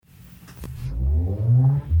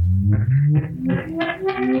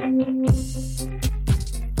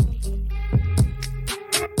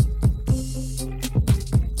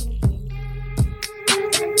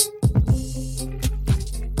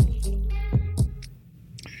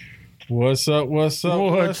What's up? What's up?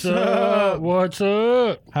 What's up? What's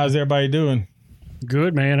up? How's everybody doing?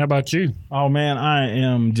 Good, man. How about you? Oh, man, I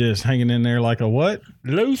am just hanging in there like a what?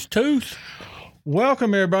 Loose tooth.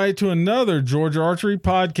 Welcome, everybody, to another Georgia Archery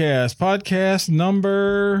podcast. Podcast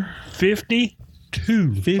number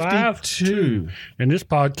 52. 52. And this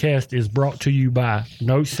podcast is brought to you by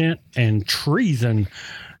No Scent and Treason.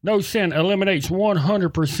 No Scent eliminates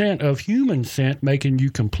 100% of human scent, making you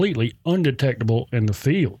completely undetectable in the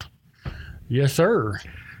field. Yes, sir.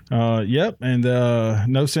 Yep, and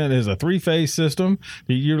No Scent is a three-phase system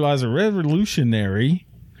that utilizes a revolutionary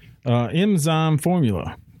enzyme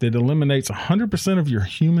formula that eliminates 100% of your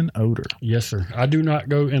human odor. Yes, sir. I do not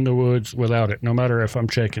go in the woods without it, no matter if I'm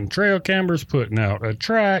checking trail cameras, putting out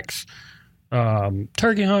tracks,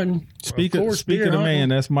 turkey hunting. Speaking of man,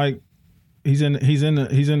 that's Mike. He's in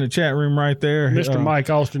the chat room right there. Mr. Mike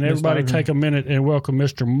Austin. Everybody take a minute and welcome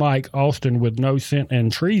Mr. Mike Austin with No Scent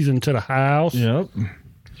and Treason to the house. Yep.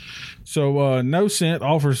 So No Scent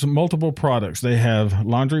offers multiple products. They have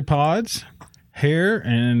laundry pods, hair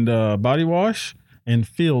and body wash, and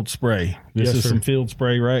field spray. This is some field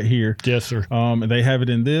spray right here. Yes, sir. They have it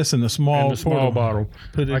in this and the small bottle.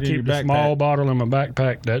 Put it I in keep your the backpack. small bottle in my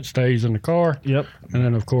backpack. That stays in the car. Yep. And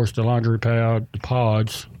then, of course, the laundry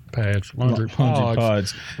pods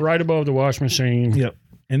right above the wash machine. Yep.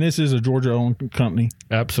 And this is a Georgia-owned company.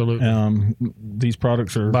 Absolutely. These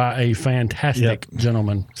products are by a fantastic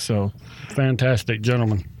gentleman. So, fantastic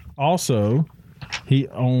gentleman. Also, he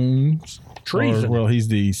owns Treason. He's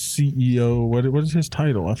the CEO. What is his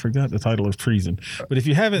title? I forgot the title of Treason. But if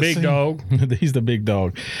you haven't seen... Big dog. He's the big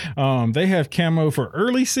dog. They have camo for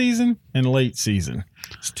early season and late season.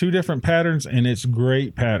 It's two different patterns, and it's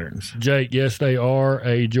great patterns. Jake, yes, they are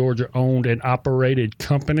a Georgia-owned and operated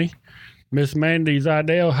company. Miss Mandy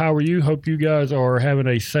Zidell, how are you? Hope you guys are having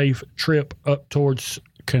a safe trip up towards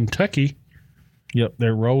Kentucky. Yep,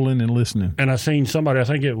 they're rolling and listening. And I seen somebody, I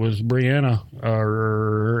think it was Brianna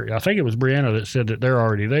that said that they're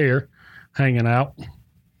already there, hanging out.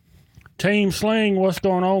 Team Sling, what's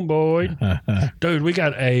going on, Boyd? Dude, we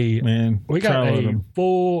got a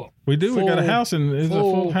full. We do. We got a house, and it's a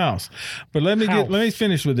full house. But let me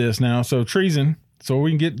finish with this now. So Treason, so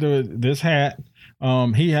we can get to this hat.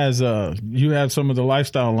 He has you have some of the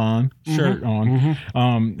lifestyle line shirt on.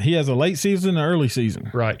 Mm-hmm. He has a late season and early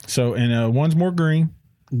season. Right. So, and one's more green.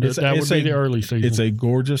 That would be the early season. It's a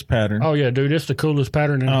gorgeous pattern. Oh yeah, dude, it's the coolest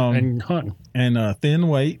pattern in hunting. And thin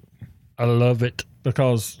weight. I love it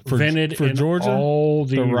because for Georgia, all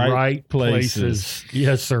the right places.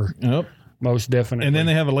 Yes, sir. Yep. Most definitely. And then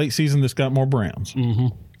they have a late season that's got more browns. Mm-hmm.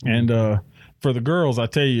 And for the girls, I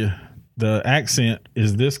tell you, the accent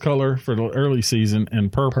is this color for the early season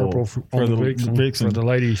and purple for the vixen. For the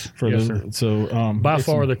ladies. By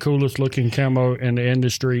far the coolest looking camo in the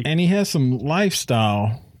industry. And he has some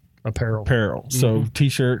lifestyle apparel. So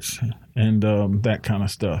T-shirts and that kind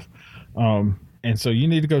of stuff. And so you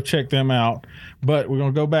need to go check them out. But we're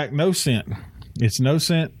going to go back No Scent. It's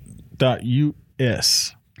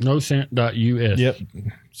nocent.us. Nocent.us. Yep.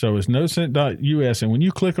 So it's nocent.us. And when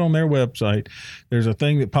you click on their website, there's a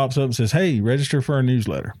thing that pops up and says, hey, register for our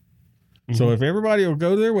newsletter. Mm-hmm. So if everybody will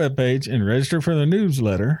go to their webpage and register for the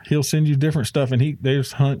newsletter, he'll send you different stuff. And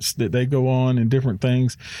there's hunts that they go on and different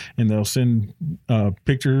things. And they'll send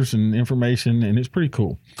pictures and information. And it's pretty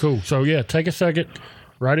cool. Cool. So, yeah, take a second,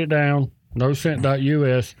 write it down,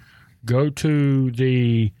 nocent.us, go to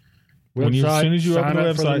the website, as soon as you open the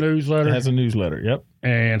website, for the newsletter. It has a newsletter, yep.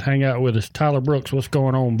 And hang out with us. Tyler Brooks, what's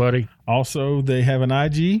going on, buddy? Also, they have an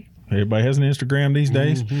IG. Everybody has an Instagram these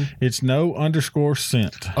days. Mm-hmm. It's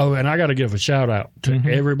no_scent. Oh, and I got to give a shout out to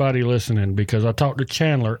everybody listening because I talked to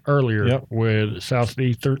Chandler earlier with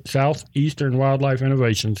Southeastern Wildlife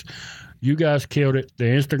Innovations. You guys killed it. The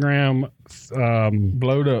Instagram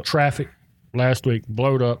blowed up. Traffic last week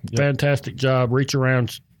blowed up. Yep. Fantastic job. Reach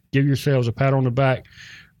around, give yourselves a pat on the back.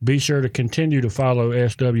 Be sure to continue to follow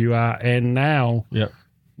SWI and now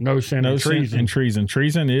No Scent and Treason.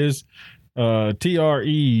 Treason is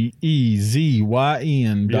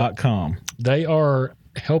TREEZYN.com. They are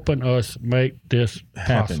helping us make this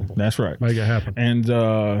happen. Possible. That's right. Make it happen. And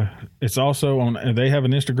it's also on, they have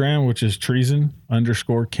an Instagram, which is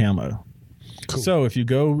Treason_camo. Cool. So if you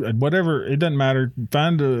go, whatever, it doesn't matter.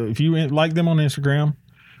 If you like them on Instagram,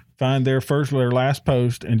 find their last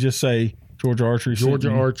post and just say, Georgia Archery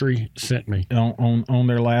sent me on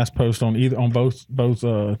their last post on both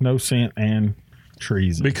No Scent and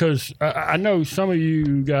Treason. Because I know some of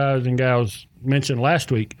you guys and gals mentioned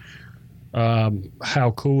last week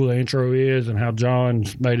how cool the intro is and how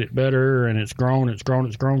John's made it better and it's grown.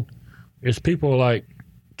 It's people like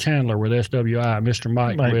Chandler with SWI, Mr.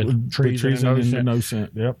 Mike with Treason and No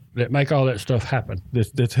Scent. Yep. That make all that stuff happen.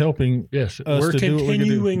 That's helping. Yes, us we're to do what we can do.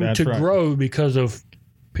 continuing That's to right. grow because of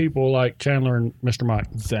people like Chandler and Mr. Mike.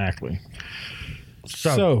 Exactly.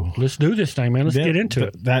 So let's do this thing, man. Let's get into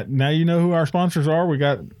it. That now you know who our sponsors are. We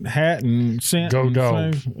got Hat and Scent. Go and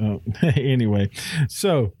Dogs. Anyway,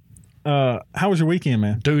 so how was your weekend,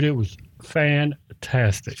 man? Dude, it was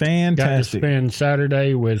fantastic. Got to Fantastic. spend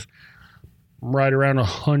Saturday with right around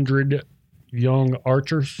 100 young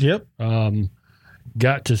archers. Yep.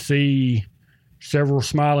 Got to see several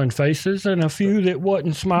smiling faces and a few that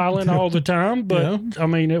wasn't smiling all the time, but Yeah. I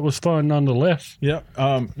mean, it was fun nonetheless. Yep.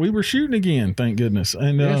 We were shooting again, thank goodness.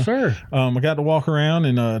 And Yes, sir. I got to walk around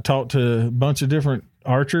and talk to a bunch of different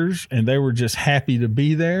archers, and they were just happy to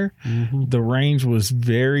be there. Mm-hmm. The range was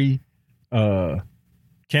very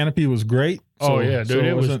canopy was great. Oh, yeah, dude. so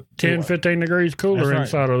it was wasn't- 10, 15 degrees cooler That's right.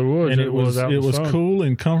 inside of the woods. and than it was out in the sun. cool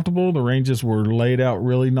and comfortable. The ranges were laid out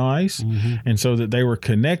really nice, and so that they were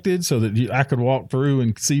connected, so that I could walk through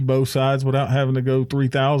and see both sides without having to go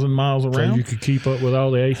 3,000 miles So around. you could keep up with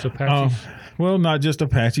all the Ace Apaches. Well, not just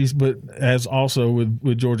Apaches, but as also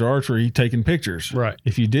with Georgia Archery taking pictures. Right.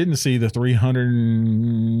 If you didn't see the 300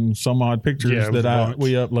 and some odd pictures Yeah, it was that a bunch.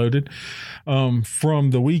 we uploaded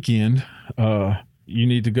from the weekend, you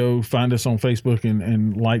need to go find us on Facebook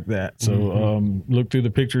and like that. So Mm-hmm. look through the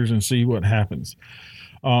pictures and see what happens.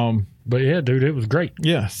 But yeah, dude, it was great.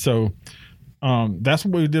 Yeah. So that's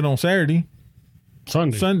what we did on Saturday.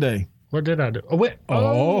 Sunday. What did I do? Oh, wait.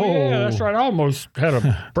 Oh. Yeah, that's right. I almost had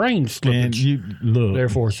a brain And slippage you look. there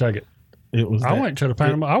for a second. It was. I went to the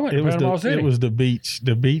Panama. I went to Panama City. It was the beach.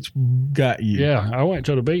 The beach got you. Yeah, I went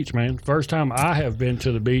to the beach, man. First time I have been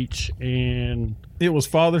to the beach in It was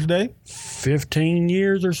Father's Day. 15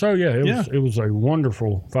 years or so. Yeah, it was a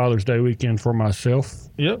wonderful Father's Day weekend for myself.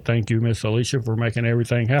 Yep. Thank you, Miss Alicia, for making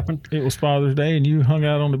everything happen. It was Father's Day, and you hung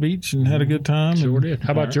out on the beach and had a good time. Sure and- did.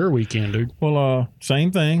 How about your weekend, dude? Well,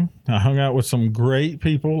 same thing. I hung out with some great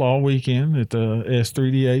people all weekend at the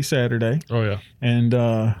S3DA Saturday. Oh, yeah.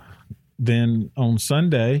 And then on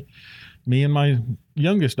Sunday, me and my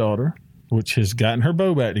youngest daughter, which has gotten her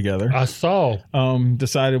bow back together, I saw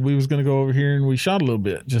decided we was going to go over here and we shot a little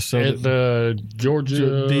bit just so at that, the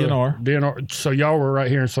Georgia DNR. DNR. So y'all were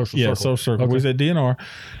right here in Social yeah, Circle. Social Circle. Okay. We was at DNR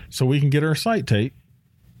so we can get her sight tape,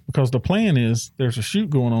 because the plan is there's a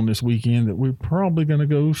shoot going on this weekend that we're probably going to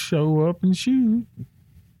go show up and shoot.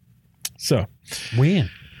 So,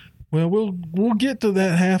 When? well, we'll get to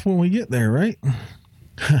that half when we get there, right?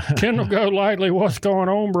 Kendall Go Lightly, what's going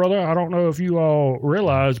on, brother? I don't know if you all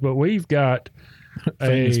realize, but we've got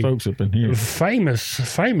Famous a folks up in here. famous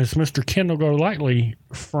Mr. Kendall Go Lightly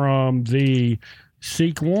from the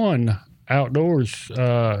Seek One Outdoors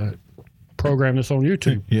program that's on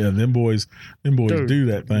YouTube. Yeah, them boys Dude, do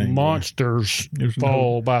that thing. Monsters There's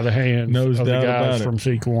fall by the hands no of the doubt about guys it. from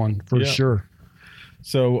Seek One for Yeah. sure.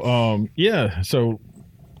 So, so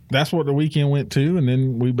that's what the weekend went to, and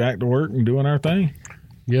then we back to work and doing our thing.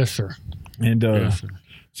 Yes, sir. And Yes, sir.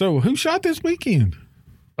 so who shot this weekend?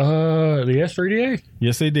 The S3DA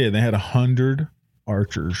Yes, they did. They had 100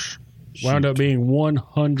 archers. wound shoot. up being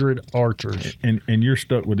 100 archers. and you're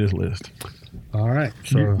stuck with this list. All right.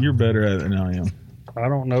 So You're better at it than I am. I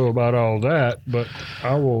don't know about all that, but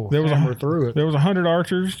I will There was hammer through it. There was 100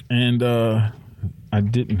 archers, and I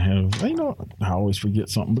didn't have. I always forget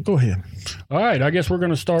something. But go ahead. All right, I guess we're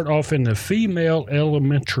going to start off in the female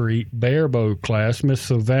elementary bear bow class. Miss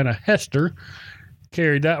Savannah Hester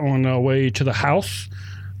carried that one away to the house.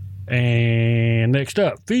 And next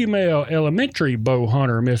up, female elementary bow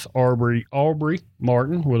hunter, Miss Aubrey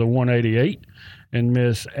Martin with a 188, and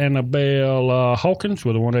Miss Annabelle Hawkins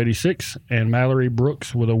with a 186, and Mallory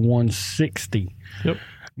Brooks with a 160. Yep.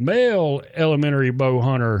 Male elementary bow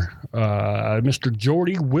hunter, Mr.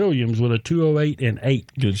 Jordy Williams with a 208 and 8.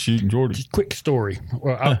 Good shooting, Jordy. Quick story.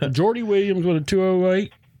 Well, Jordy Williams with a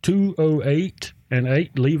 208 and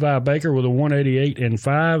 8. Levi Baker with a 188 and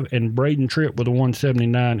 5. And Braden Tripp with a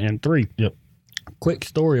 179 and 3. Yep. Quick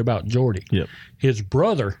story about Jordy. Yep. His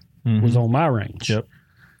brother was on my range. Yep.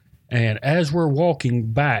 And as we're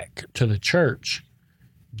walking back to the church,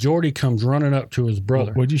 Jordy comes running up to his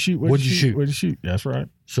brother. What'd you shoot? What'd you shoot? What'd you shoot? That's right.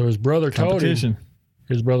 So his brother told him, Competition.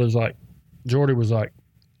 his brother's like, Jordy was like,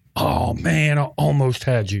 oh man, I almost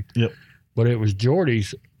had you. Yep. But it was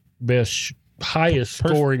Jordy's highest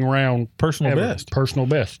scoring round Personal ever. best. Personal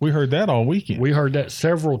best. We heard that all weekend. We heard that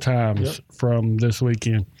several times from this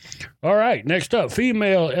weekend. All right, next up,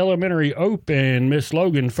 female elementary open, Miss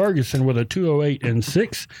Logan Ferguson with a 208 and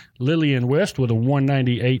 6, Lillian West with a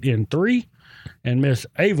 198 and 3, and Miss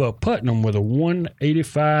Ava Putnam with a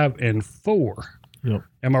 185 and 4. Yep.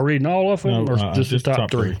 Am I reading all of them No, or just the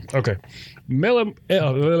top three? Okay. Male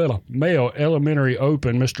Elementary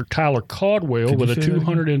Open, Mr. Tyler Caldwell Could with you a say that again?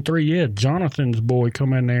 203. Yeah, Jonathan's boy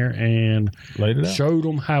come in there and Laid it out. showed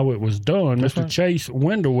them how it was done. That's Mr. right. Chase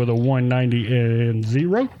Wendell with a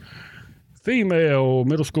 190. Female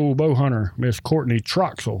middle school bow hunter, Miss Courtney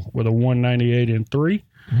Troxel with a 198.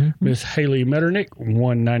 Miss Haley Metternich,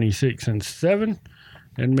 196.7.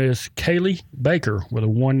 And Miss Kaylee Baker with a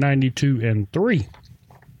 192.3.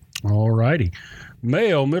 All righty.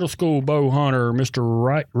 Male middle school bow hunter,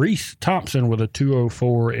 Mr. Reese Thompson with a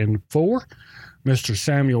 204.4. Mr.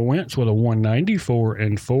 Samuel Wentz with a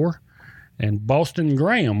 194.4. And Boston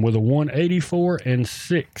Graham with a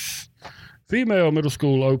 184.6. Female middle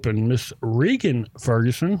school open, Miss Regan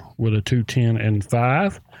Ferguson with a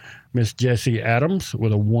 210.5. Miss Jessie Adams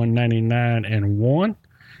with a 199.1.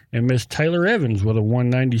 And Miss Taylor Evans with a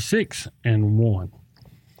 196.1.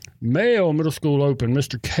 Male middle school open,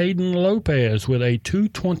 Mr. Caden Lopez with a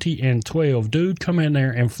 220.12. Dude, come in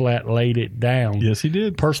there and flat laid it down. Yes, he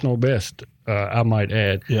did. Personal best, I might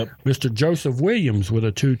add. Yep. Mr. Joseph Williams with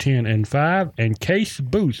a 210.5. And Case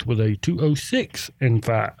Booth with a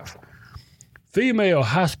 206.5. Female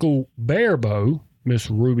high school bear bow, Miss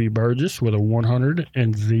Ruby Burgess with a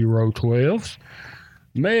 100.012.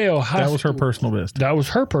 Male high That was her school- personal best. That was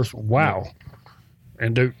her personal. Wow.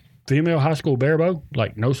 And dude, female high school bear bow,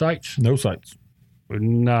 like no sights, No sights.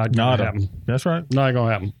 not gonna Nada. happen. That's right. Not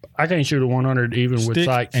gonna happen. I can't shoot a 100 even with Stick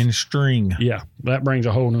sights. and string. Yeah, that brings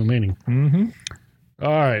a whole new meaning. Mm-hmm. All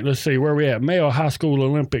right, let's see where we at. Male high school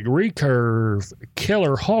Olympic recurve,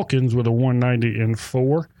 Keller Hawkins with a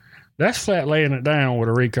 190.4. That's flat laying it down with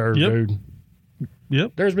a recurve, Yep. dude.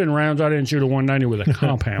 Yep. There's been rounds I didn't shoot a 190 with a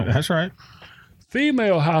compound. That's right.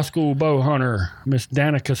 Female high school bow hunter, Miss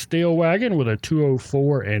Danica Steelwagon with a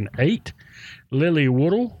 204.8. Lily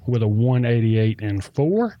Woodle with a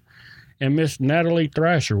 188.4. And Miss Natalie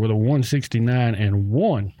Thrasher with a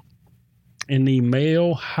 169.1. In the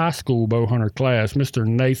male high school bow hunter class, Mr.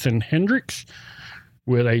 Nathan Hendricks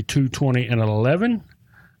with a 220.11.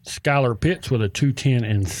 Skylar Pitts with a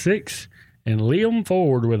 210.6. And Liam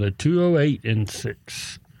Ford with a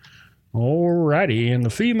 208.6. Alrighty, in the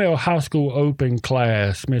female high school open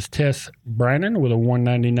class, Miss Tess Brannon with a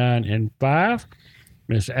 199.5,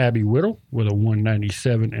 Miss Abby Whittle with a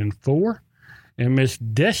 197.4, and Miss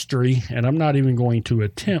Destry, and I'm not even going to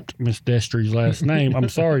attempt Miss Destry's last name. I'm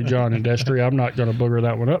sorry, John and Destry, I'm not going to booger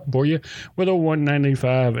that one up for you, with a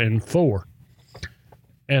 195.4.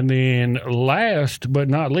 And then last but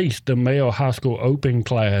not least, the male high school open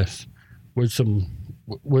class with some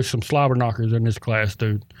slobber knockers in this class,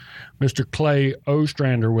 dude. Mr. Clay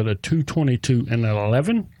Ostrander with a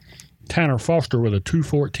 222.11, Tanner Foster with a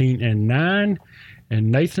 214.9,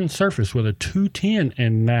 and Nathan Surface with a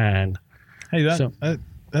 210.9. Hey,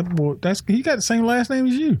 that boy, he got the same last name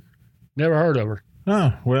as you. Never heard of her.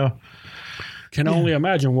 Oh, well, Can only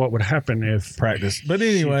imagine what would happen if practice. But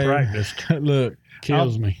anyway, she practiced. look,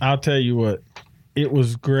 Kills me. I'll tell you what, it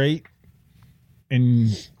was great. And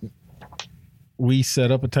we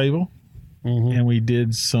set up a table Mhm. and we did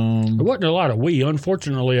It some. wasn't a lot of we.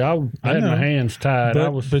 Unfortunately, I had know. my hands tied.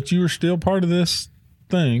 But you were still part of this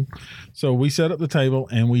thing. So we set up the table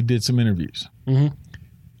and we did some interviews. Mhm.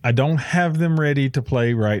 I don't have them ready to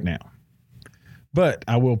play right now, but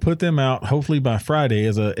I will put them out hopefully by Friday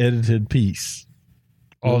as an edited piece.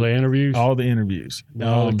 all the interviews, All the interviews.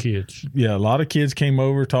 all the kids. Yeah, a lot of kids came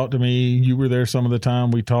over, talked to me. You were there some of the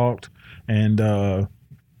time we talked. And,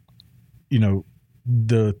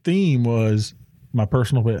 the theme was my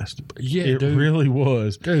personal best. Yeah, It dude. really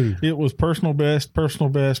was. Dude. It was personal best, personal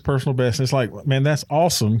best, personal best. And it's like, man, that's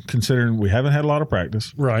awesome considering we haven't had a lot of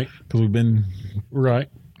practice Right. because we've been Right.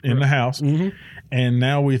 in the house. Mm-hmm. And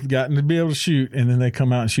now we've gotten to be able to shoot. And then they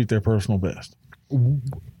come out and shoot their personal best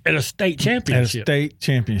At a state at a championship. state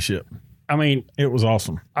championship. I mean, It was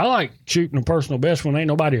awesome. I like shooting a personal best when ain't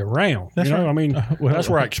nobody around. That's you know, right. I mean, Well, that's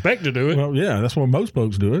where I expect to do it. Well, yeah, that's where most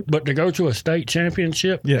folks do it. But to go to a state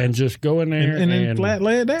championship Yeah. and just go in there And then flat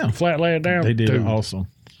lay it down. flat lay it down. They did dude. it awesome.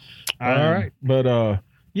 All right. But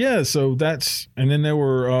yeah, so that's, and then there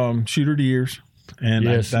were shooter deers. And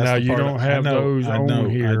Yes, that's now the you part don't have those I on know,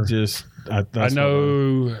 here. I I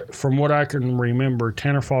know from what I can remember,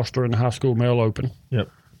 Tanner Foster in the high school male open Yep.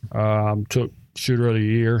 took shooter of the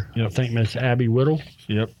year. Yep. I think Miss Abby Whittle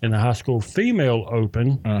Yep. in the high school female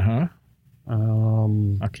open. I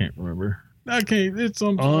can't remember. I can't. It's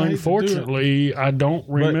on. Unfortunately, I don't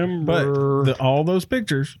remember. But all those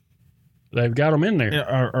pictures They've got them in there.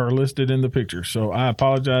 are listed in the picture. So I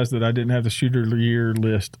apologize that I didn't have the shooter of the year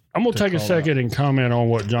list. I'm going to take a call second and comment on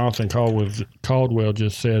what Jonathan Caldwell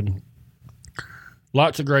just said.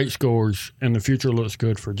 Lots of great scores, and the future looks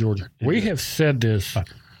good for Georgia. We have said this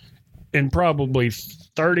in probably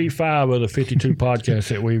 35 of the 52 podcasts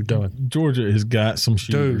that we've done. Georgia has got some Dude,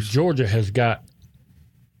 shooters. Georgia has got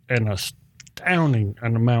an astounding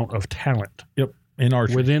amount of talent Yep, in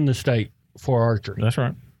archery. within the state for archery. That's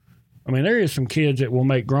right. I mean, there is some kids that will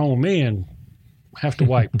make grown men have to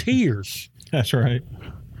wipe tears. That's right.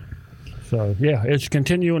 So, yeah, it's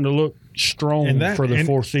continuing to look strong for the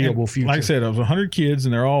foreseeable future. Like I said, it was 100 kids,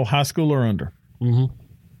 and they're all high school or under.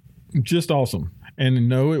 Mm-hmm. Just awesome. And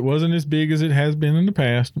no, it wasn't as big as it has been in the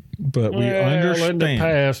past, but we understand. In the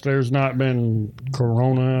past, there's not been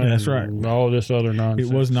Corona. That's right. And all this other nonsense.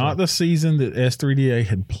 It was not the season that S3DA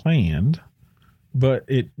had planned, but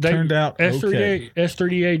it turned out okay.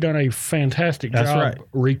 S3DA done a fantastic job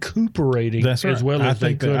recuperating as well as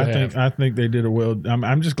they could have. I think they did a well.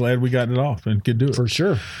 I'm just glad we got it off and could do it. For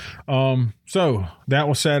sure. So that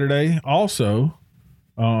was Saturday. Also,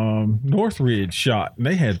 Northridge shot, and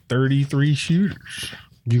they had 33 shooters.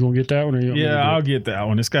 You gonna get that one? Or I'll get that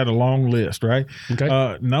one. It's got a long list, right?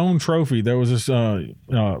 Okay. Known trophy. There was this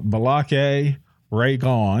Balake Ray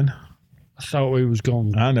Gone. I thought we was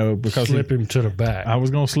going. I know because slip him to the back. I was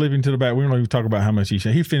going to slip him to the back. We don't even talk about how much he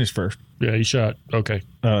shot. He finished first. Yeah, he shot. Okay.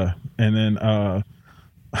 And then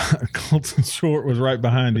Colton Short was right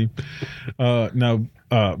behind him.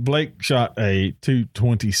 Blake shot a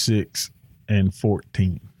 226 and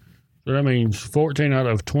 14. So that means 14 out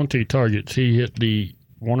of 20 targets. He hit the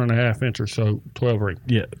 1.5 inch or so 12 ring.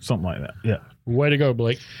 Yeah, something like that. Yeah. Way to go,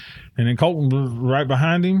 Blake. And then Colton was right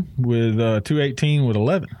behind him with 218 with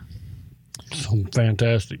 11. Some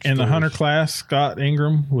fantastic. In the hunter class, Scott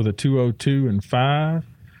Ingram with a 202 and 5.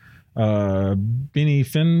 Benny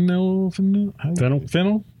Fennell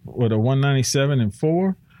with a 197 and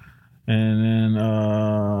 4. And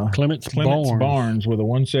then Clements Barnes with a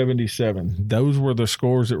 177. Those were the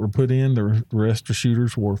scores that were put in. The rest of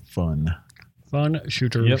shooters were fun. Fun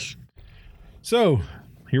shooters. Yep. So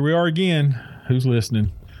here we are again. Who's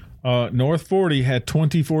listening? North 40 had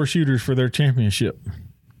 24 shooters for their championship.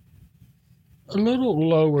 A little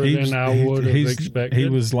lower than I would have expected. He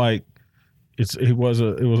was like, I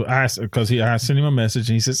sent him a message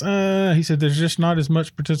and he said there's just not as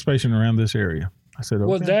much participation around this area. I said, okay.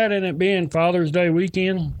 Was that and it being Father's Day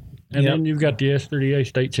weekend? And then you've got the S3DA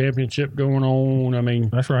state championship going on. I mean,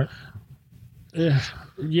 that's right. Yeah.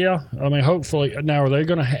 I mean, hopefully. Now, are they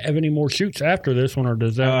going to have any more shoots after this one, or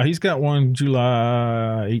does that? He's got one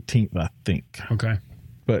July 18th, I think. Okay.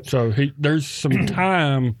 But so there's some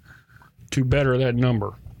time to better that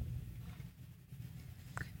number.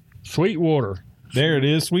 Sweetwater. There it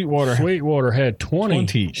is. Sweetwater had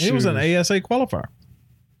 20. It was an ASA qualifier.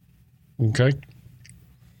 Okay.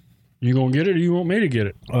 You going to get it or you want me to get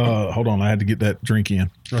it? Hold on. I had to get that drink in.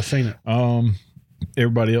 I seen it.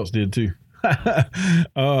 Everybody else did too.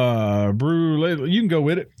 Brew, you can go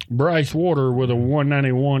with it. Bryce Water with a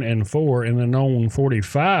 191 and 4 in the known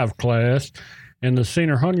 45 class. In the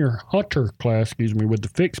senior hunter class, with the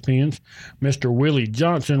fixed pins, Mr. Willie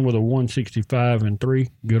Johnson with a 165 and 3.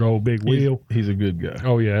 Good old big wheel. He's a good guy.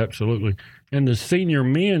 Oh, yeah, absolutely. In the senior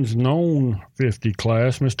men's known 50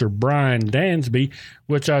 class, Mr. Brian Dansby,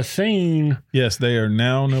 which I seen. Yes, they are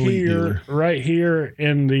now an elite dealer. Right here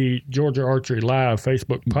in the Georgia Archery Live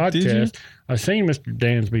Facebook podcast. I seen Mr.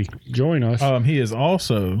 Dansby join us. He is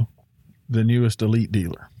also the newest elite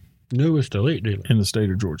dealer. Newest elite dealer in the state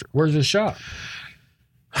of Georgia. Where's his shop?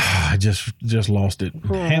 I just lost it.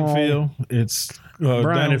 Hampville. It's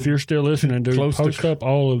Brian. If you're still listening, dude, post up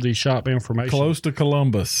all of the shop information. Close to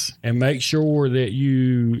Columbus, and make sure that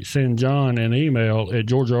you send John an email at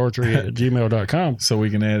georgiaarchery@gmail.com so we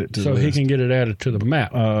can add it to. So he can get it added to the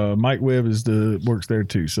map. Mike Webb works there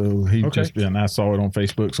too, so he and I saw it on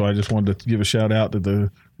Facebook, so I just wanted to give a shout out to the.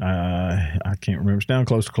 I can't remember. It's down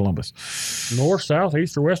close to Columbus. North, south,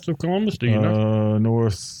 east, or west of Columbus? Do you know?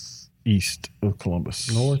 Northeast of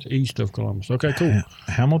Columbus. Northeast of Columbus. Okay, cool.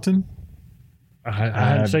 Hamilton? I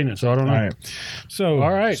hadn't seen it, so I don't know. All right. So,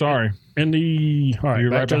 all right. Sorry. Back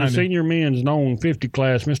right to the senior men's known 50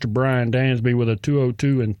 class, Mr. Brian Dansby with a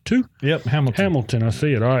 202 and 2. Yep, Hamilton. I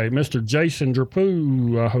see it. All right. Mr. Jason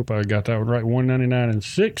Drapeau, I hope I got that one right, 199 and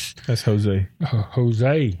 6. That's Jose.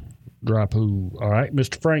 Jose Drapeau. All right.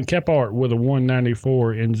 Mr. Frank Kephart with a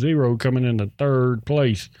 194 and 0 coming in the third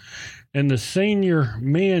place. In the senior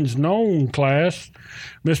men's known class,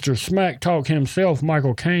 Mr. Smack Talk himself,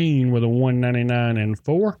 Michael Kane, with a 199 and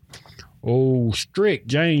 4. Oh,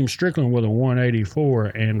 James Strickland with a 184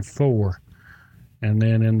 and 4. And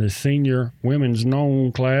then in the senior women's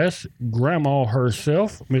known class, Grandma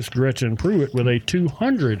herself, Miss Gretchen Pruitt, with a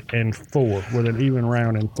 204 with an even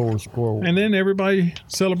round and 4 score. And then everybody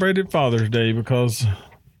celebrated Father's Day because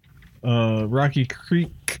Rocky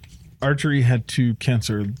Creek Archery had to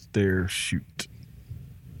cancel their shoot.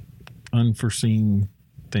 Unforeseen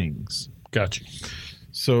things. Gotcha.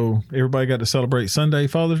 So everybody got to celebrate Sunday,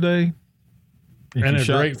 Father's Day. And a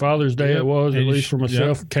great Father's Day it was, at least for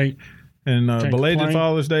myself. Yep. And belated complain.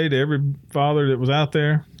 Father's Day to every father that was out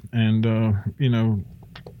there. And,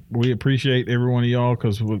 we appreciate every one of y'all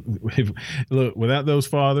because, look, without those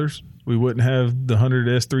fathers, we wouldn't have the 100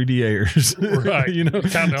 S3DAers. Right.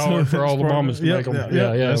 It's kind of hard for all the mamas to make them.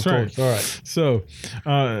 Yeah, that's right. Course. All right. So,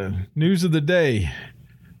 news of the day.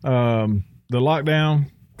 The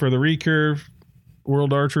lockdown for the recurve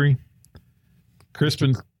World Archery.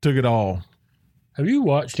 Crispin took it all. Have you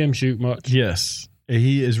watched him shoot much? Yes.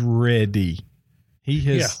 He is ready.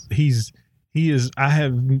 I've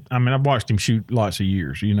watched him shoot lots of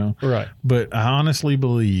years, Right. But I honestly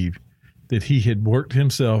believe that he had worked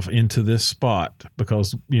himself into this spot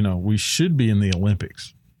because, we should be in the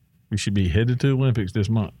Olympics. We should be headed to the Olympics this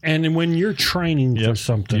month. And when you're training for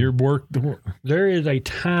something, there is a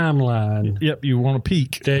timeline. Yep, you want to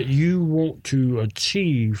peak. That you want to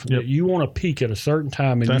achieve, that you want to peak at a certain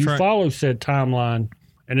time, and That's you right. follow said timeline.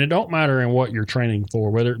 And it don't matter in what you're training for,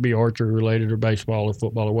 whether it be archery related or baseball or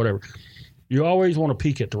football or whatever. You always want to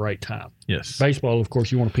peak at the right time. Yes. Baseball, of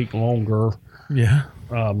course, you want to peak longer. Yeah.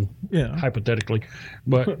 Hypothetically.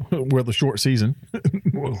 But well, the short season.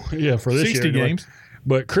 yeah, for this 60 year. games.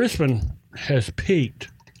 But Crispin has peaked.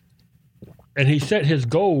 And he set his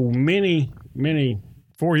goal many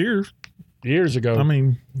 4 years. Years ago.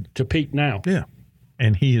 To peak now. Yeah.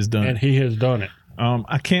 And he has done it. And he has done it.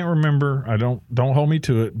 I can't remember. I don't hold me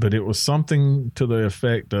to it, but it was something to the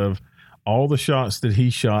effect of all the shots that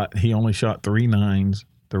he shot, he only shot 3 9s.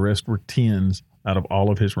 The rest were 10s out of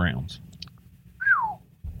all of his rounds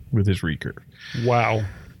with his recurve. Wow.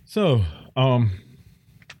 So,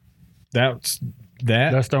 that's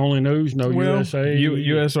that. That's the only news. No USA.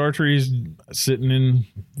 U.S. Archery is sitting in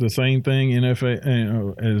the same thing.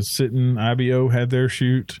 NFA is sitting. IBO had their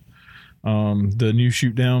shoot. The new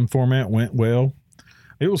shoot down format went well.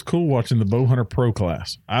 It was cool watching the Bowhunter Pro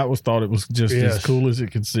class. I always thought it was just as cool as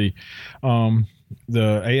it could see.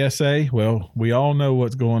 The ASA, well, we all know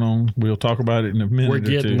what's going on. We'll talk about it in a minute. We're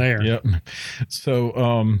getting there. Yep. So,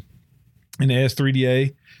 in the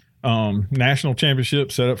S3DA, national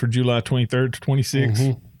championship set up for July 23rd to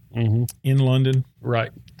 26th in London.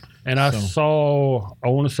 Right. And I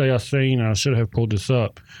want to say I should have pulled this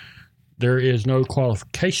up. There is no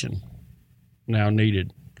qualification now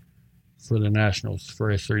needed for the nationals for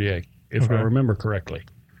S3DA, if I remember correctly.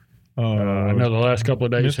 I know the last couple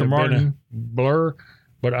of days have been a blur,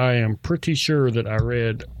 but I am pretty sure that I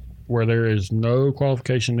read where there is no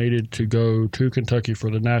qualification needed to go to Kentucky for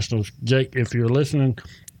the nationals. Jake, if you're listening,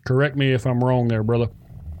 correct me if I'm wrong there, brother.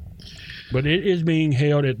 But it is being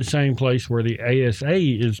held at the same place where the ASA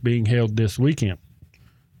is being held this weekend,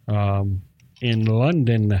 in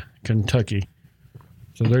London, Kentucky.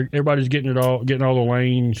 So everybody's getting all the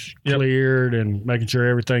lanes cleared and making sure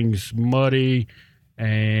everything's muddy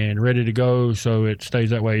and ready to go, so it stays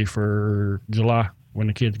that way for July when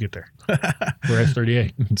the kids get there for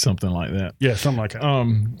S3DA. Something like that. Yeah, something like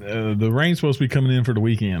that. The rain's supposed to be coming in for the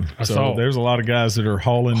weekend. So there's a lot of guys that are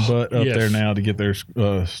hauling butt up there now to get their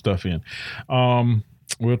stuff in.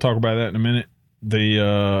 We'll talk about that in a minute.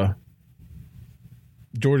 The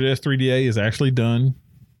Georgia S3DA is actually done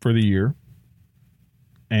for the year,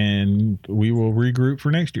 and we will regroup for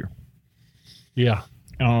next year. Yeah.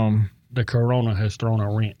 The corona has thrown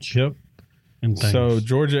a wrench. Yep. In things. So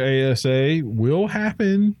Georgia ASA will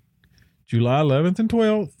happen July 11th and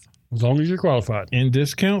 12th. As long as you're qualified. In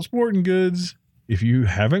Discount Sporting Goods. If you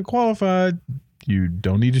haven't qualified, you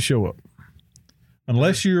don't need to show up.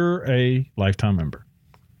 Unless you're a lifetime member.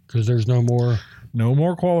 Because there's no more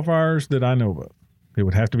qualifiers that I know of. It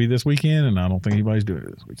would have to be this weekend, and I don't think anybody's doing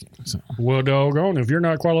it this weekend. So. Well, doggone, if you're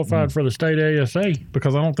not qualified for the state ASA.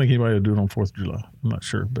 Because I don't think anybody will do it on 4th of July. I'm not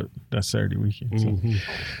sure, but that's Saturday weekend. So.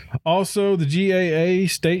 Also, the GAA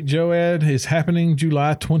State JOAD is happening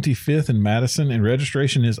July 25th in Madison, and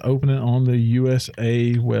registration is opening on the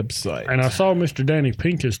USA website. And I saw Mr. Danny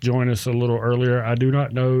Pincus join us a little earlier. I do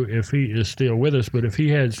not know if he is still with us, but if he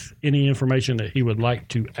has any information that he would like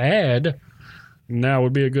to add, now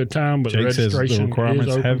would be a good time, but Jake the registration says the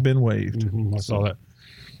requirements have been waived. I saw that.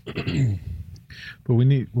 But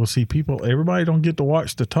we'll see people. Everybody don't get to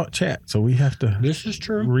watch the talk chat, so we have to. This is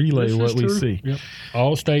true. Relay what we see. Yep.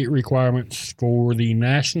 All state requirements for the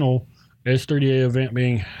national S3DA event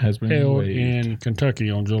being has been held waived. in Kentucky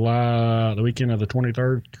on the weekend of the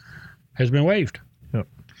 23rd, has been waived. Yep.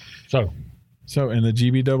 So, and the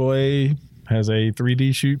GBAA has a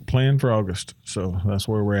 3D shoot planned for August. So that's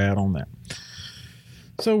where we're at on that.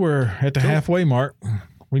 So we're at the halfway mark.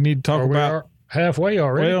 We need to talk about halfway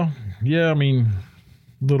already. Well, yeah, I mean,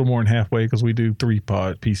 a little more than halfway because we do 3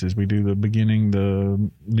 pieces. We do the beginning,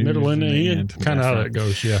 the news, middle, and the end. Kind of how that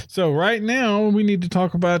goes, yeah. So right now we need to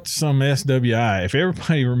talk about some SWI. If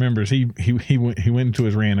everybody remembers, he went into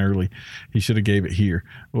his rant early. He should have gave it here.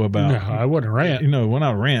 No, I wouldn't rant. Well,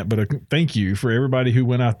 not rant, but thank you for everybody who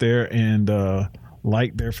went out there and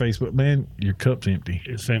liked their Facebook. Man, your cup's empty.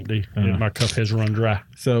 It's empty. My cup has run dry.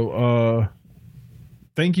 So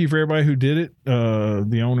thank you for everybody who did it.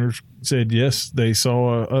 The owners said yes, they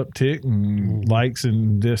saw an uptick and likes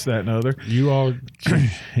and this, that, and other. You all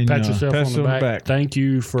and, pat yourself on the back. Thank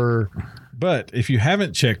you for. But if you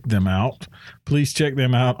haven't checked them out, please check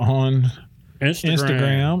them out on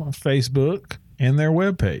Instagram, Facebook, and their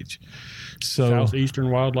webpage. So Southeastern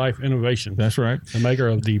Wildlife Innovation. That's right. The maker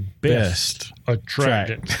of the best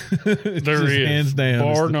attractant there is, hands down,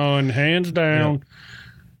 bar none, hands down. Yep.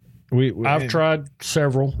 I've tried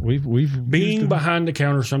several. We've being behind the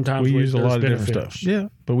counter sometimes. We use a lot of different stuff. Yeah,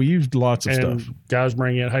 but we used lots of stuff. Guys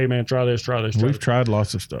bring in, hey man, try this. We've tried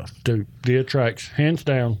lots of stuff. Dude, the Attracts, hands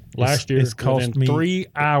down. Last year, it's cost within me 3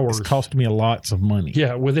 hours. It's cost me lots of money.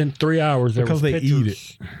 Yeah, within 3 hours, there because was they eat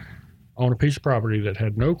it on a piece of property that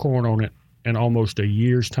had no corn on it in almost a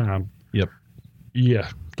year's time. Yep. Yeah,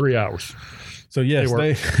 3 hours. So yes,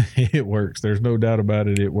 it works. There's no doubt about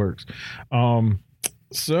it. It works.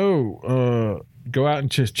 So go out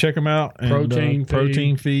and just check them out. And,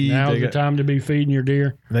 protein feed. Now's the time to be feeding your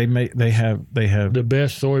deer. They have the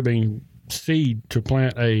best soybean seed to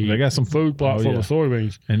plant a. They got some food plot full of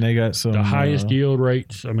soybeans, and they got some the highest yield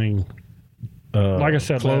rates. I mean, like I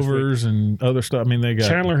said, clovers and other stuff. I mean, they got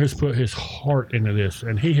Chandler has put his heart into this,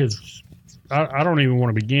 and he has. I don't even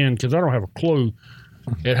want to begin because I don't have a clue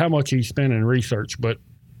at how much he's spent in research, but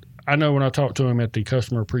I know when I talked to him at the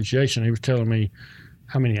customer appreciation, he was telling me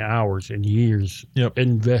how many hours and years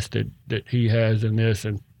invested that he has in this,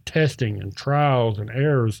 and testing and trials and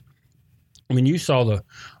errors. I mean, you saw the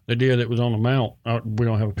deer that was on the mount. We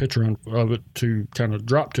don't have a picture of it to kind of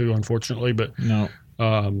drop to, unfortunately, but no.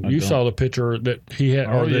 You saw the picture that he had,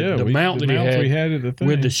 the mount that he had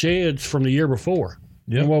with the sheds from the year before.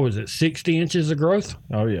 Yeah. And what was it, 60 inches of growth?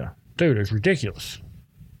 Oh, yeah. Dude, it's ridiculous.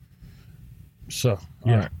 So,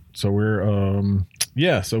 yeah. All right. So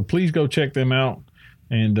we're, so please go check them out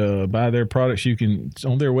and buy their products. You can,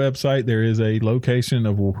 on their website, there is a location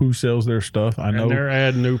of who sells their stuff. I know they're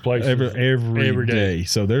adding new places every day.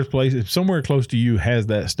 So there's places, somewhere close to you has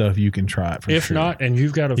that stuff, you can try it for if sure. If not, and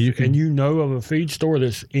you've got and you know of a feed store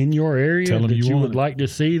that's in your area that you would like to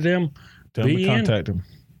see them, tell them to contact them.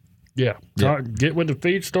 Yeah. Get with the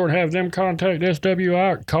feed store and have them contact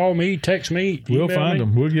SWI. Call me, text me. We'll find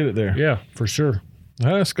them. We'll get it there. Yeah, for sure.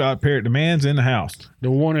 Scott Parrott, the man's in the house. The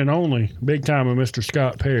one and only, big time of Mr.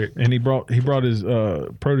 Scott Parrott. And he brought his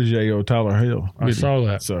protege, Tyler Hill. I saw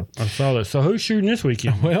that. So who's shooting this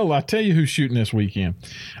weekend? Well, I tell you who's shooting this weekend.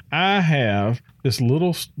 I have this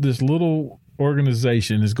little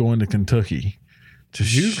organization is going to Kentucky.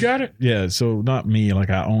 You've got it? Yeah, so not me, like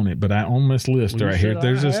I own it, but I own this list right here.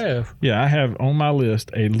 There's I have on my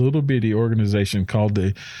list a little bitty organization called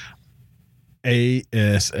the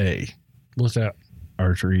ASA. What's that?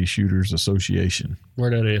 Archery Shooters Association.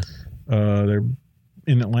 Where that is? They're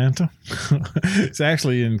in Atlanta. It's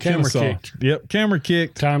actually in Kennesaw. Kicked. Yep, camera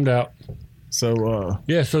kicked. Timed out. So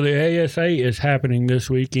so the ASA is happening this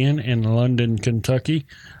weekend in London, Kentucky.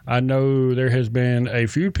 I know there has been a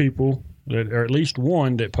few people or at least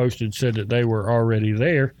one that posted said that they were already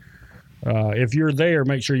there. If you're there,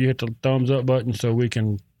 make sure you hit the thumbs up button so we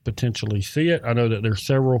can potentially see it. I know that there's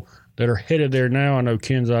several that are headed there now. I know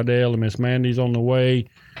Ken Zidell and Miss Mandy's on the way,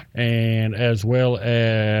 and as well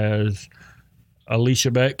as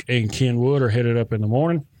Alicia Beck and Ken Wood are headed up in the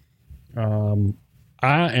morning.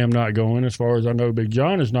 I am not going. As far as I know, Big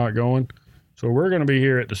John is not going. So we're going to be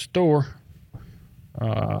here at the store.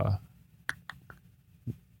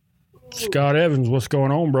 Scott Evans, what's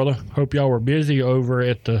going on, brother? Hope y'all were busy over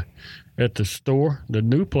at the store. The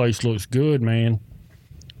new place looks good, man.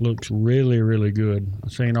 Looks really, really good.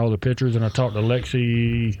 I've seen all the pictures, and I talked to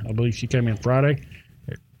Lexi. I believe she came in Friday.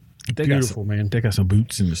 Beautiful, man. They got some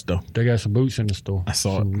boots in the store. They got some boots in the store. I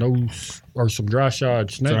saw some dry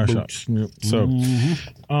shod snake boots. Yep. So,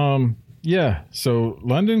 so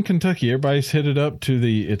London, Kentucky. Everybody's headed up to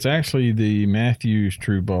it's actually the Matthews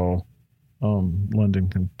True Ball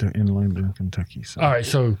London, in London, Kentucky. So. All right,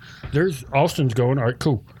 so there's Austin's going. All right,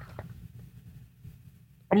 cool.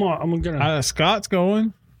 I'm gonna. Scott's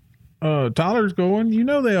going. Tyler's going. You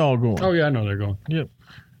know they all going. Oh yeah, I know they're going. Yep.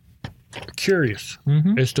 Curious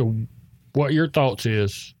Mm-hmm. as to what your thoughts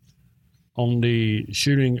is on the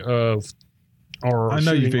shooting of. Or I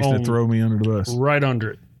know you fixed to throw me under the bus. Right under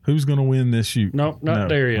it. Who's going to win this shoot? No, not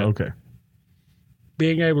there yet. Okay.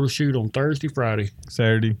 Being able to shoot on Thursday, Friday,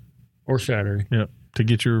 Saturday, or Saturday. Yep. To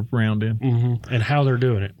get your round in. Mm-hmm. And how they're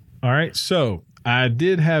doing it. All right. So I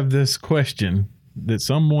did have this question that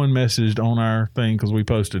someone messaged on our thing because we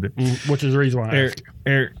posted it. Which is the reason why I asked you.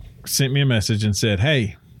 Eric sent me a message and said,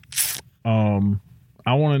 "Hey, I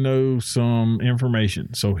want to know some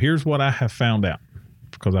information. So here's what I have found out."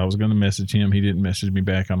 Because I was going to message him. He didn't message me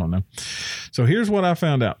back. I don't know. So here's what I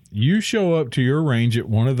found out. You show up to your range at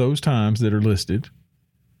one of those times that are listed.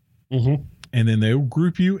 Mm-hmm. And then they'll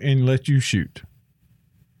group you and let you shoot.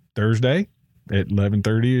 Thursday at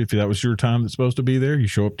 11:30, if that was your time that's supposed to be there, you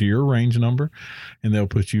show up to your range number and they'll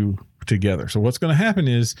put you together. So what's going to happen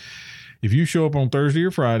is if you show up on Thursday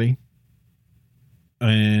or Friday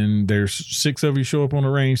and there's 6 of you show up on the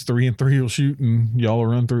range, 3 and 3 will shoot and y'all will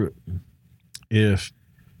run through it. If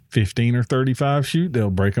 15 or 35 shoot, they'll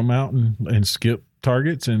break them out and skip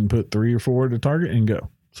targets and put 3 or 4 at the target and go.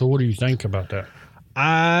 So what do you think about that?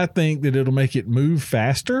 I think that it'll make it move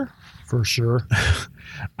faster. For sure.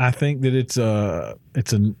 I think that it's a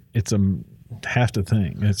half the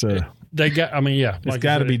thing. It's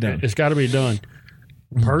got to be done. It's got to be done.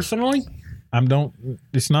 Personally,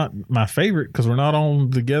 it's not my favorite because we're not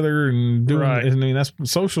on together and doing. Right. I mean, that's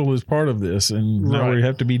social is part of this, and now Right. we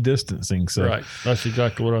have to be distancing. So, right. That's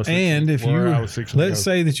exactly what I was. and if you let's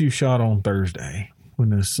say that you shot on Thursday when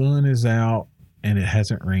the sun is out and it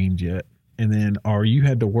hasn't rained yet, and then or you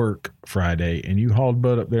had to work Friday and you hauled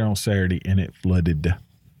butt up there on Saturday and it flooded,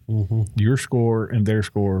 your score and their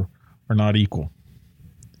score are not equal.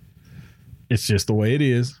 It's just the way it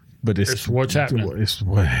is. But it's what's happening. It's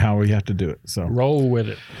how we have to do it. So roll with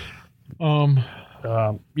it.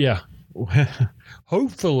 Yeah.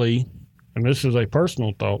 Hopefully, and this is a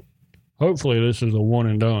personal thought. Hopefully, this is a one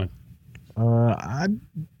and done.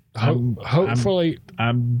 Hopefully,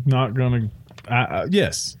 I'm not gonna.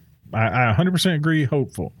 Yes, I 100% agree.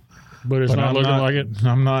 Hopeful, but it's not looking like it.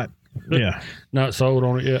 I'm not. Yeah, not sold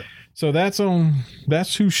on it yet. So that's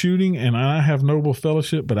who's shooting, and I have Noble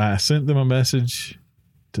Fellowship, but I sent them a message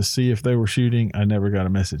to see if they were shooting. I never got a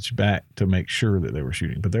message back to make sure that they were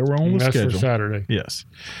shooting, but they were on the schedule. That's for Saturday. Yes,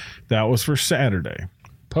 that was for Saturday.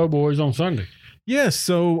 Po' Boys on Sunday. Yes.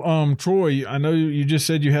 So, Troy, I know you just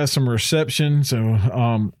said you had some reception.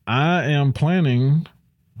 So, I am planning,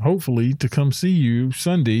 hopefully, to come see you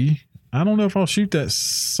Sunday. I don't know if I'll shoot that.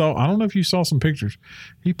 I don't know if you saw some pictures.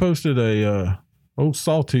 He posted a old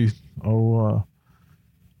sawtooth, with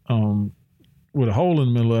a hole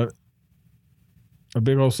in the middle of it. A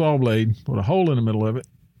big old saw blade with a hole in the middle of it,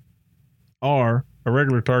 or a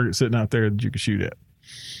regular target sitting out there that you could shoot at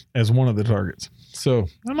as one of the targets. So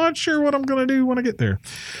I'm not sure what I'm going to do when I get there.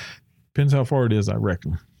 Depends how far it is, I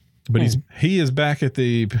reckon. But he is back at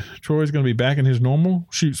Troy's going to be back in his normal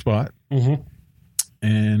shoot spot. Mm-hmm.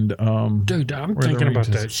 And dude, I'm thinking about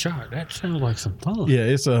that shot. That sounds like some fun. Yeah,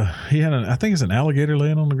 I think it's an alligator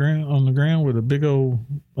laying on the ground with a big old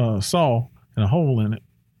saw and a hole in it.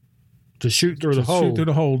 To shoot through the hole. Shoot through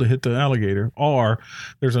the hole to hit the alligator. Or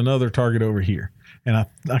there's another target over here. And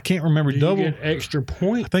I can't remember. Do you get extra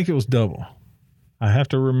point? I think it was double. I have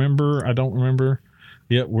to remember. I don't remember.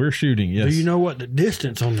 Yep, we're shooting. Yes. Do you know what the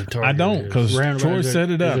distance on the target I don't, because Troy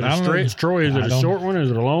set it up. Troy, is it a short one?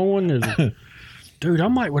 Is it a long one? Is it, dude,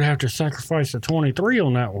 I would have to sacrifice a 23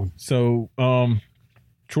 on that one. So,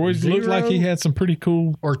 Troy's looked like he had some pretty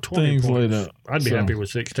cool or 20 things points. laid up. I'd be happy with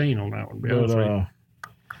 16 on that one.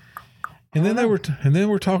 And then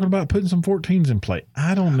we're talking about putting some 14s in play.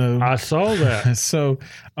 I don't know. I saw that. So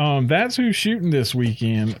that's who's shooting this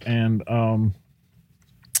weekend, and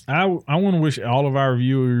I want to wish all of our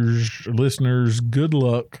viewers, listeners, good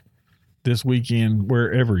luck this weekend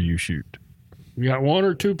wherever you shoot. You got 1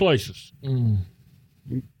 or 2 places,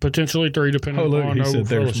 potentially 3, depending on. He said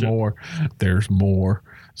there's more. There's more.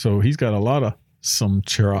 So he's got a lot of some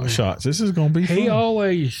shots. This is going to be fun. He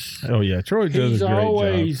always. Oh yeah, Troy does a great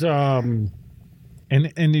always, job.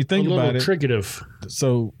 And you think about it. Tricative.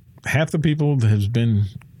 So half the people that has been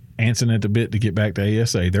antsing at the bit to get back to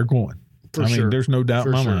ASA, they're going. I mean, there's no doubt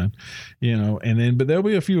in my mind. But there'll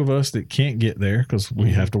be a few of us that can't get there because we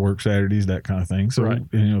have to work Saturdays, that kind of thing. So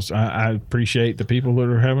so I appreciate the people that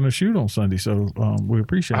are having a shoot on Sunday. So we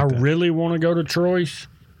appreciate that. I really want to go to Troy's.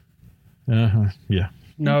 Yeah.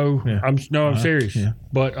 No, Yeah. I'm serious. Yeah.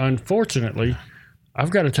 But unfortunately, I've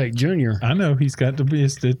got to take Junior I know he's got to be.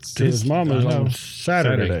 It's to his mama's I know. on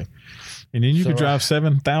Saturday. And then you So could drive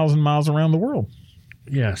 7,000 miles around the world.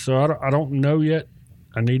 Yeah, so I don't know yet.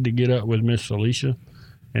 I need to get up with Miss Alicia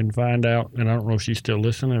and find out. And I don't know if she's still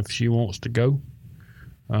listening, if she wants to go.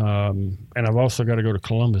 And I've also got to go to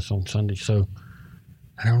Columbus on Sunday. So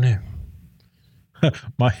I don't know.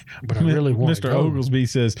 But I really want to Mr. go. Oglesby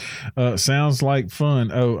says, sounds like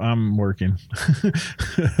fun. Oh, I'm working.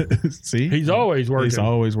 See? He's always working. He's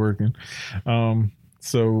always working.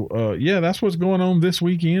 So that's what's going on this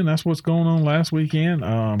weekend. That's what's going on last weekend.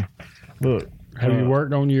 Look. Have you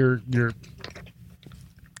worked on your deer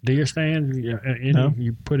stand? No.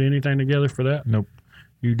 You put anything together for that? Nope.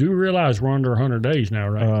 You do realize we're under 100 days now,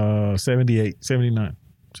 right? 78, 79,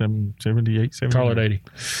 78, 79. Call it 80.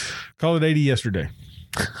 Call it 80 yesterday.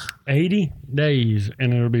 80 days,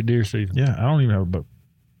 and it'll be deer season. Yeah, I don't even have a bow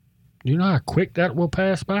You know how quick that will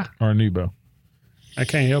pass by? or a new bow. I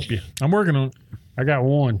can't help you. I'm working on it. I got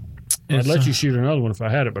one. I'd It's, let you shoot another one if I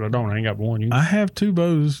had it, but I don't. I ain't got one. I have 2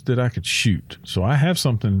 bows that I could shoot, so I have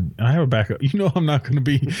something. I have a backup. You know, I'm not going to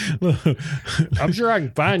be. I'm sure I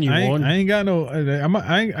can find you one. I ain't got no. I got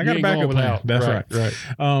a backup plan. That's right. Right.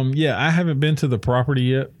 I haven't been to the property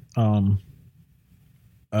yet. Got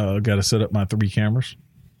to set up my 3 cameras.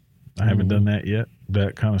 I haven't done that yet.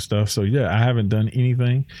 That kind of stuff. So I haven't done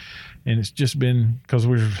anything. And it's just been because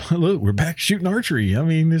we're back shooting archery. I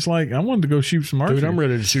mean, it's like I wanted to go shoot some archery. Dude, I'm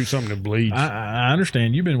ready to shoot something that bleeds. I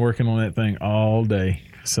understand. You've been working on that thing all day.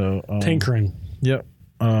 So Tinkering. Yep.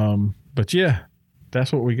 But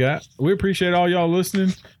that's what we got. We appreciate all y'all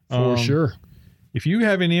listening. For sure. If you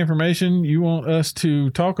have any information you want us to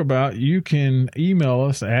talk about, you can email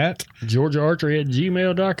us at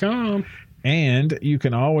GeorgiaArchery@gmail.com. And you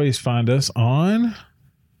can always find us on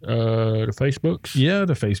the Facebooks. Yeah,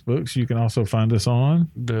 the Facebooks. You can also find us on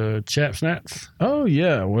the Chat Snaps. Oh,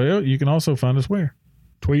 yeah. Well, you can also find us where?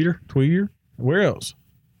 Tweeter. Where else?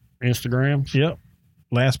 Instagram. Yep.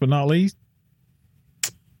 Last but not least,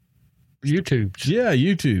 YouTube. Yeah,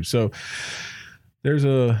 YouTube. So there's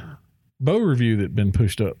a bow review that's been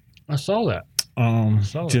pushed up. I saw that.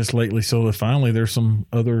 Just lately. So finally there's some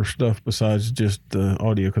other stuff besides just the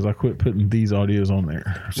audio because I quit putting these audios on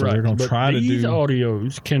there. So they're going to try to do. These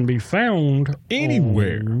audios can be found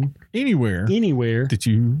anywhere that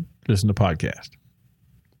you listen to podcast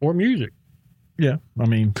or music. Yeah. I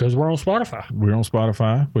mean, because we're on Spotify. We're on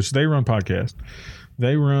Spotify, which they run podcasts.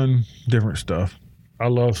 They run different stuff. I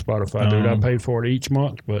love Spotify, dude. I pay for it each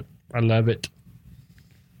month, but I love it.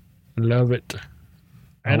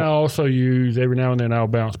 And I also use every now and then I'll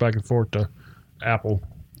bounce back and forth to Apple.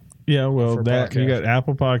 Yeah, well, that podcast. You got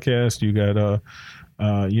Apple Podcast. You got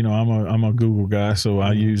I'm a Google guy, so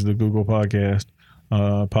I use the Google Podcast,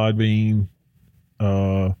 Podbean,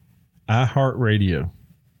 iHeartRadio.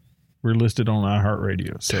 We're listed on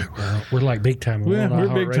iHeartRadio, so we're like big time. We're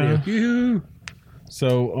big time. Yoo-hoo.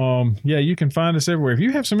 So you can find us everywhere. If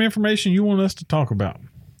you have some information you want us to talk about,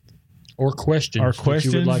 or questions, our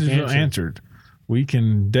questions that you would like answered. We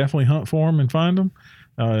can definitely hunt for them and find them.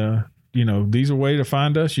 These are a way to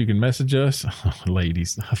find us. You can message us.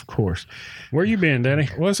 Ladies, of course. Where you been, Danny?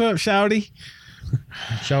 What's up, Shouty?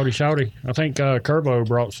 Shouty. I think Curbo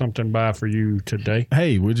brought something by for you today.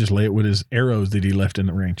 Hey, we'll just lay it with his arrows that he left in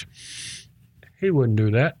the range. He wouldn't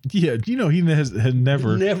do that. Yeah, he has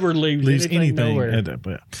never leaves anything nowhere.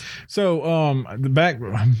 So,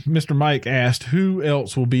 Mr. Mike asked, who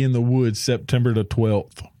else will be in the woods September the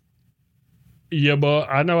 12th? Yeah, but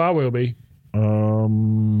I know I will be. That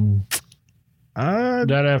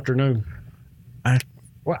afternoon. I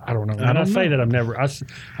don't know. I say that I'm never. I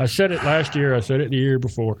said it last year. I said it the year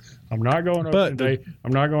before. I'm not going opening day.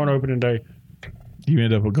 I'm not going opening day. You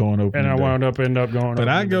end up going opening day. And I wound up going. But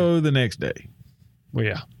I go the next day. Well,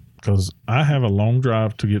 yeah. Because I have a long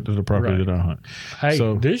drive to get to the property that I hunt. Hey,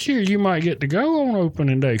 this year you might get to go on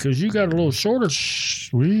opening day because you got a little shorter.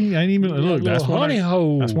 We ain't even look. That's honey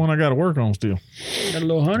hole. That's one I got to work on still. Got a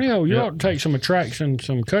little honey hole. You ought to take some attraction,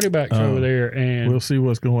 some cuttybacks over there, and we'll see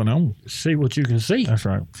what's going on. See what you can see. That's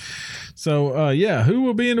right. So who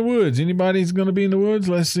will be in the woods? Anybody's going to be in the woods?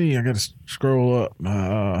 Let's see. I got to scroll up.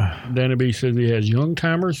 Danny B says he has young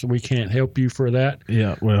timers. So we can't help you for that.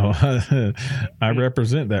 Yeah. Well, I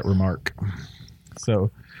represent that remark.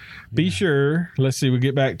 So be sure. Let's see. We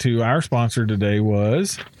get back to our sponsor today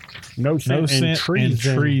was No Scent and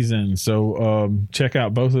Treason. So check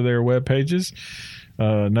out both of their web pages.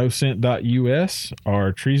 NoScent.us.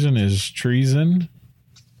 Our Treason is treason.com.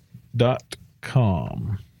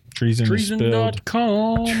 Treason is spelled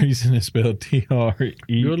Treason.com. Treason is spelled Good luck,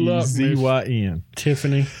 Miss TREEZYN.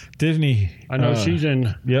 Tiffany. Tiffany. I know she's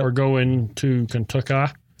in yep. or going to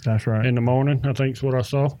Kentucky That's right. in the morning, I think is what I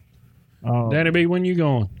saw. Danny B, when you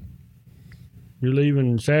going? You're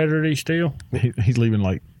leaving Saturday still? He's leaving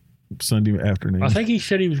like Sunday afternoon. I think he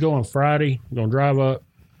said he was going Friday. Going to drive up,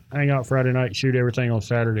 hang out Friday night, shoot everything on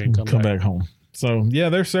Saturday, and come back home. So, yeah,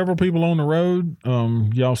 there's several people on the road.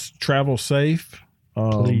 Y'all travel safe.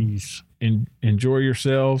 Please. Enjoy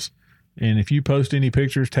yourselves. And if you post any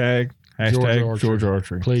pictures, tag hashtag George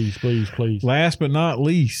Archery. Please, please, please. Last but not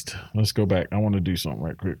least, let's go back. I want to do something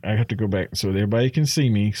right quick. I have to go back so that everybody can see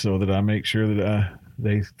me so that I make sure that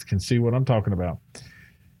they can see what I'm talking about.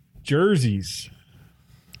 Jerseys.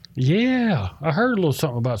 Yeah, I heard a little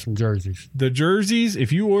something about some jerseys. The jerseys,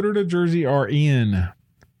 if you ordered a jersey, are in.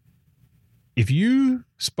 If you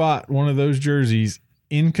spot one of those jerseys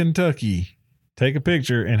in Kentucky, take a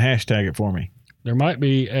picture and hashtag it for me. There might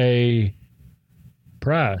be a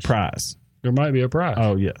prize. There might be a prize.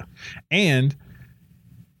 Oh, yeah. And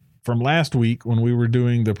from last week when we were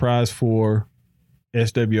doing the prize for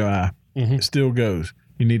SWI, it still goes.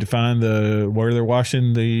 You need to find where they're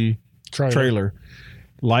washing the trailer.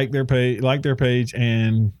 Like their page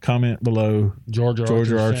and comment below.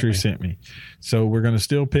 Georgia Archery sent me. So we're going to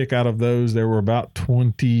still pick out of those. There were about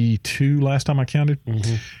 22 last time I counted.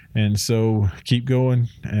 And so keep going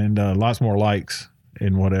and lots more likes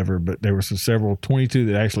and whatever. But there were several 22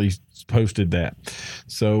 that actually posted that.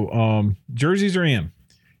 So jerseys are in.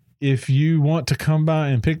 If you want to come by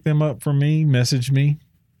and pick them up from me, message me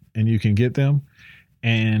and you can get them.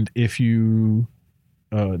 And if you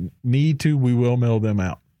need to, we will mail them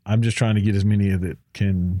out. I'm just trying to get as many of that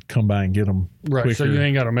can come by and get them quicker. So you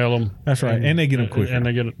ain't got to mail them. That's right. And they get them quicker. And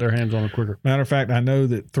they get their hands on them quicker. Matter of fact, I know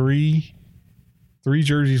that three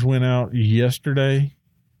jerseys went out yesterday.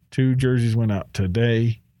 2 jerseys went out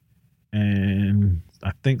today. And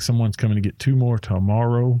I think someone's coming to get 2 more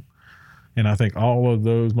tomorrow. And I think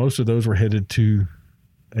most of those were headed to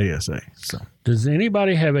ASA. So, does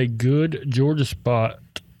anybody have a good Georgia spot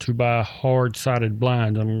to buy hard-sided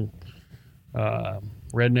blinds?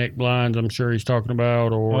 Redneck blinds, I'm sure he's talking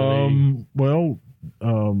about, or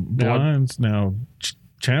blinds. Now,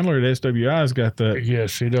 Chandler at SWI has got that.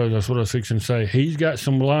 Yes, he does. That's what I was fixing to say. He's got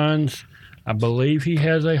some blinds. I believe he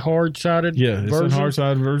has a hard-sided version. Yeah, it's a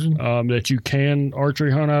hard-sided version. That you can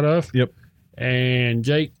archery hunt out of. Yep. And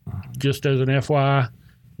Jake, just as an FYI,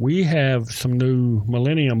 we have some new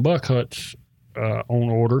Millennium buck huts on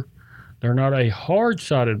order. They're not a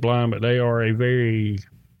hard-sided blind, but they are a very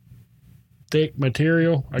thick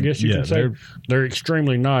material, I guess you can say. They're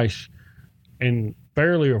extremely nice and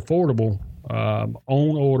fairly affordable on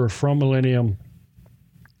order from Millennium.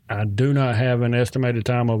 I do not have an estimated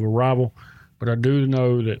time of arrival, but I do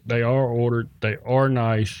know that they are ordered. They are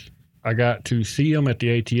nice. I got to see them at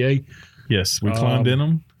the ATA. Yes, we climbed in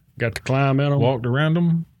them. Got to climb in them. Walked around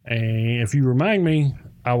them. And if you remind me,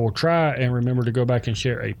 I will try and remember to go back and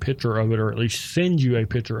share a picture of it, or at least send you a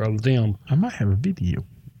picture of them. I might have a video.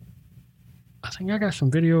 I think I got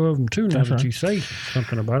some video of them too now that you say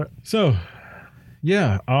something about it. So,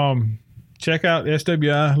 yeah, check out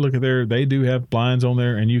SWI. Look at they do have blinds on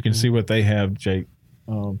there, and you can see what they have, Jake.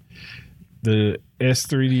 The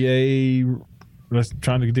S3DA, let's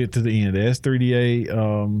try to get to the end. The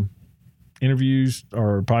S3DA interviews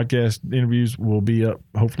or podcast interviews will be up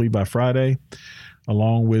hopefully by Friday,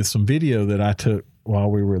 along with some video that I took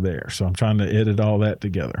while we were there. So I'm trying to edit all that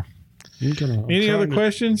together. Any other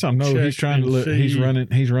questions? I know he's trying to look. He's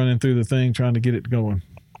running through the thing, trying to get it going.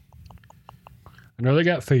 I know they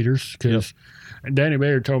got feeders because Danny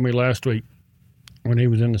Bayer told me last week when he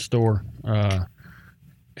was in the store,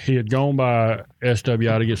 he had gone by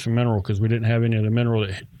SWI to get some mineral because we didn't have any of the mineral,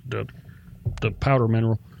 the powder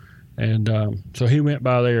mineral. And so he went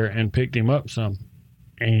by there and picked him up some.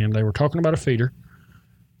 And they were talking about a feeder.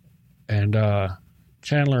 And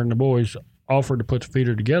Chandler and the boys offered to put the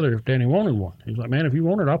feeder together if Danny wanted one. He's like, man, if you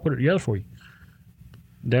want it, I'll put it together for you.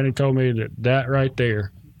 Danny told me that right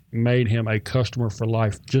there made him a customer for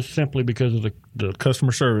life just simply because of the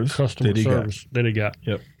customer service that he got.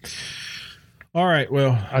 Yep. All right.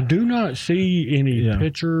 Well, I do not see any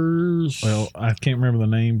pictures. Well, I can't remember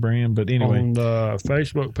the name brand, but anyway, on the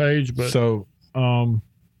Facebook page. But so,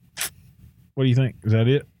 what do you think? Is that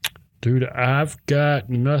it? Dude, I've got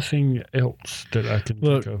nothing else that I can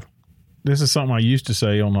think of. This is something I used to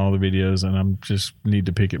say on all the videos, and I'm just need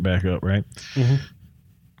to pick it back up, right? Mm-hmm.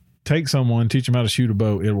 Take someone, teach them how to shoot a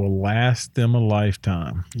bow. It will last them a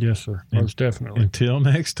lifetime. Yes, sir. Most definitely. Until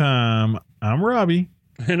next time, I'm Robbie.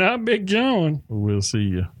 And I'm Big John. We'll see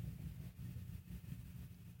you.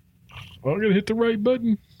 Oh, I'm gonna hit the right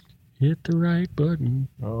button. Hit the right button.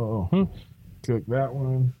 Oh, click that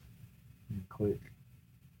one. And click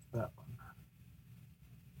that one.